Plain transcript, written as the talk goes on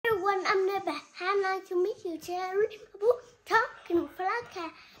everyone, I'm Neba. Nice to meet you, Cherry. Talking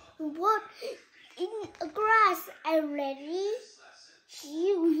flat what in a grass and ready.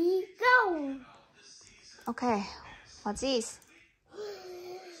 Here we go. Okay, what's this?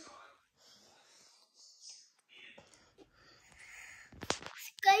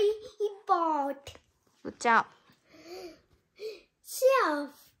 Skateboard. Good job.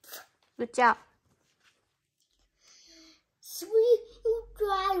 Shelf. Good job. Screwdriver.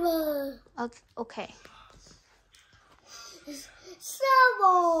 Okay.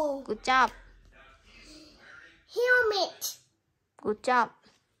 Shovel. Good job. Helmet. Good job.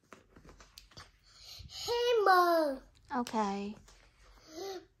 Hammer. Okay.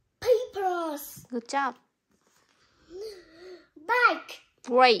 Papers. Good job. Bike.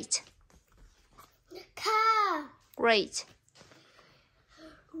 Great. Car. Great.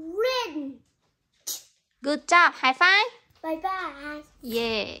 Ring. Good job. High five. Bye-bye.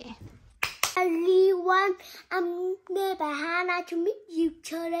 Yeah. Everyone, I'm Neba. Nice to meet you.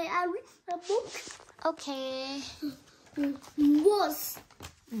 Today I read a book. Okay. Was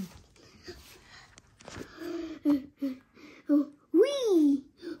we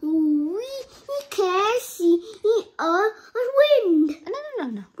can see a wind.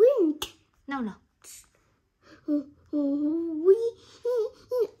 No. Wind. No. We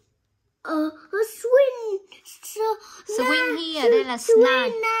swing. Swing here. Đây là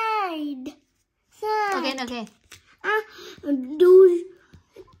slide. Slide. Okay. Do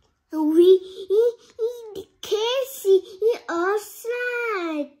we can see a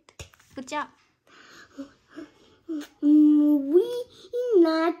slide? Good job. We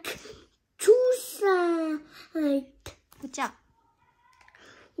like to slide. Good job.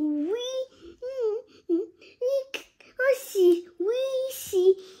 We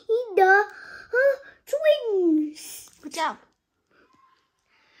see the twins. Good job.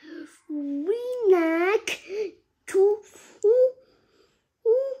 We like to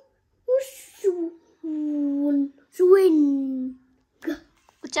swing.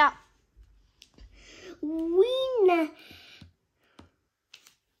 Good job. We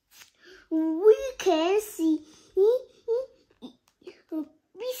can see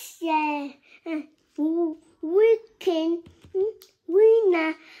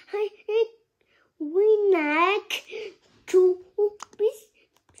we like to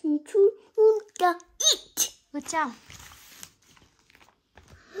eat. Good job.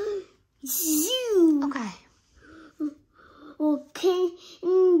 Zoo. Okay. Okay,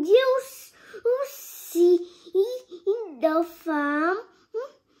 you see the farm.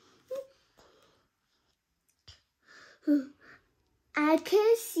 I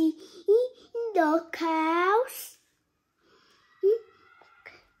can see the cows.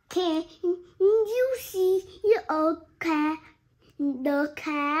 Can you see the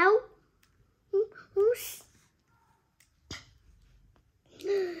cow?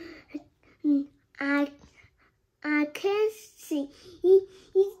 I can see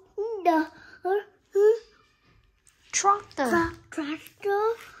the Tractor. tractor.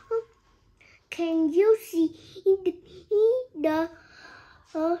 Can you see the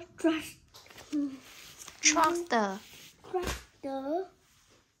Tractor. tractor?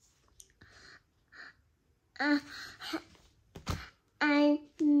 I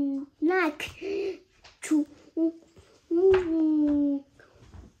like to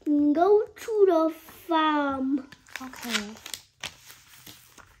go to the farm. Okay.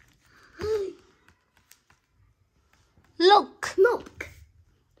 Look. Look.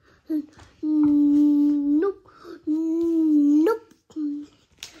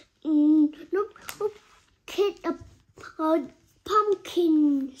 Look at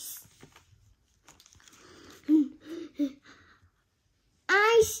pumpkins.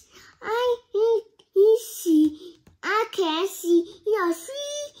 I can see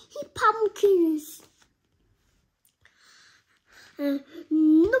 3 pumpkins.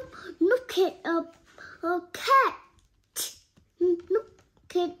 Look at a cat.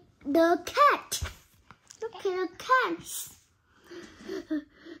 Look at the cat. Look at the cats.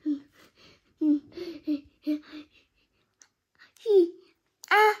 You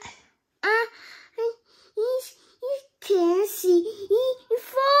can see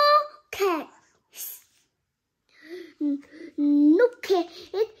 4 cats. Look at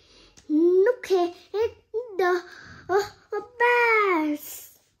it. Look at it. The bears.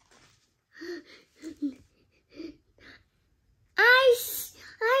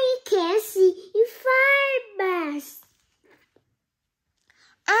 I can see 5 bears.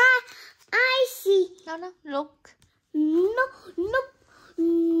 I see. No. Look. Look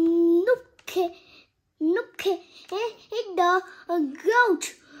at the goat.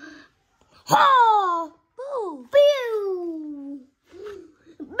 Ho! Boo. Pew!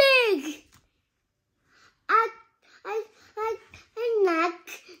 Big!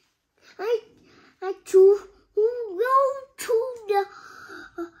 I to go to the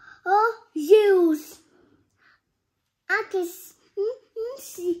zoos. I can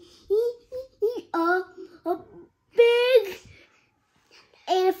see a big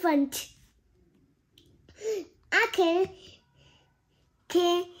elephant. I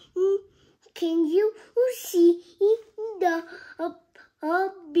can you see the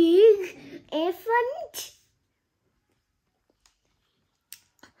big elephant?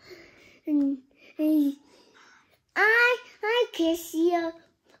 I can see a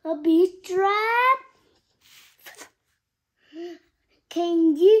big giraffe.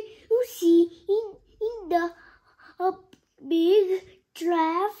 Can you see the big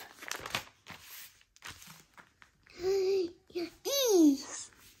giraffe?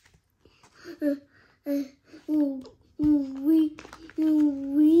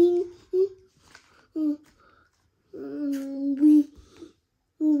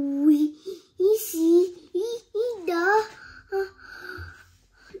 We see the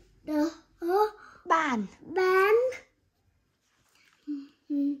Bàn. ban.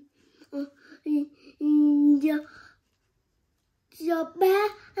 The ban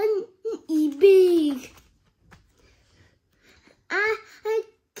is big. I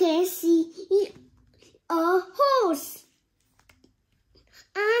can see a horse.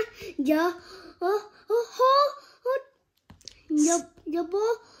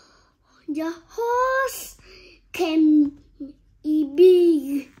 The horse can be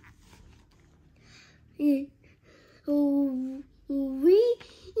big. We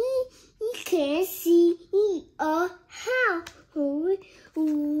can see a house. We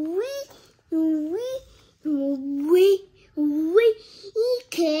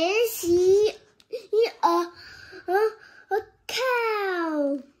can see a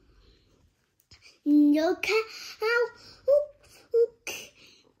cow. The cow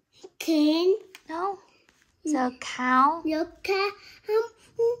can. No. The cow. The cow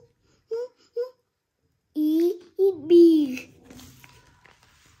is big.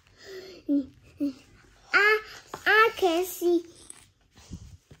 I can see.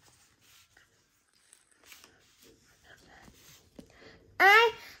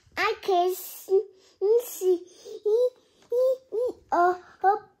 I can see a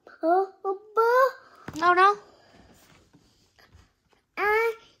bird. No.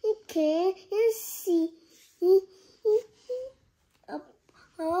 I can see a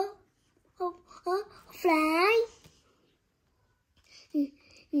fly. The fly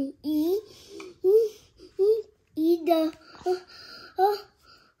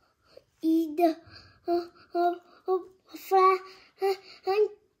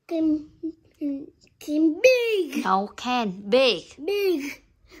can big. No can. Big. Big.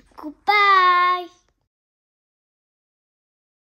 Goodbye.